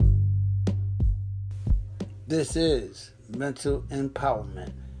This is Mental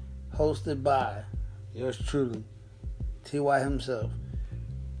Empowerment, hosted by yours truly, TY himself.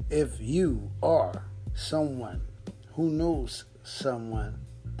 If you are someone who knows someone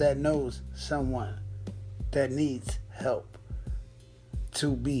that needs help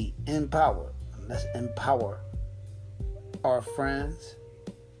to be empowered, let's empower our friends,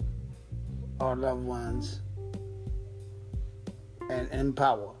 our loved ones, and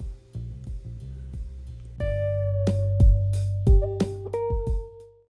empower